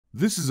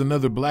This is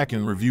another Black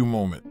in Review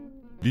moment.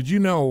 Did you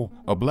know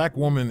a black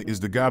woman is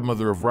the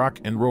godmother of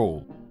rock and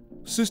roll?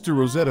 Sister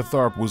Rosetta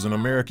Tharpe was an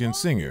American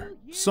singer,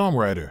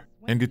 songwriter,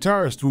 and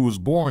guitarist who was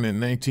born in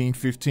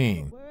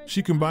 1915.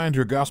 She combined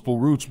her gospel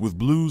roots with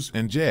blues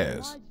and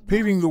jazz,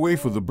 paving the way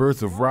for the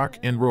birth of rock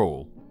and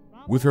roll.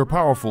 With her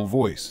powerful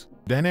voice,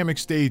 dynamic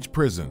stage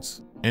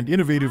presence, and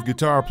innovative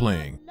guitar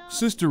playing,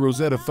 Sister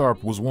Rosetta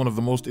Tharpe was one of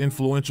the most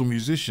influential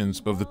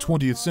musicians of the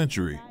 20th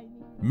century.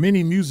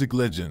 Many music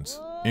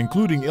legends,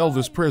 including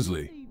Elvis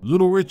Presley,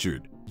 Little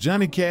Richard,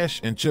 Johnny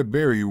Cash, and Chuck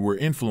Berry, were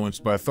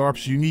influenced by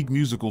Tharpe's unique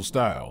musical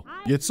style.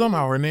 Yet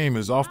somehow her name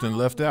is often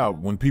left out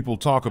when people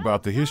talk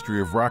about the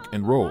history of rock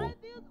and roll.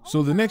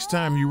 So the next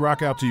time you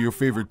rock out to your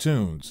favorite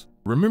tunes,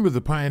 remember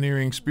the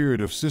pioneering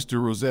spirit of Sister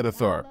Rosetta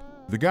Tharpe,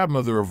 the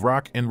godmother of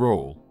rock and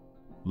roll.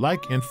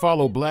 Like and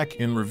follow Black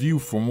in Review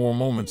for more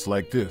moments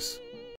like this.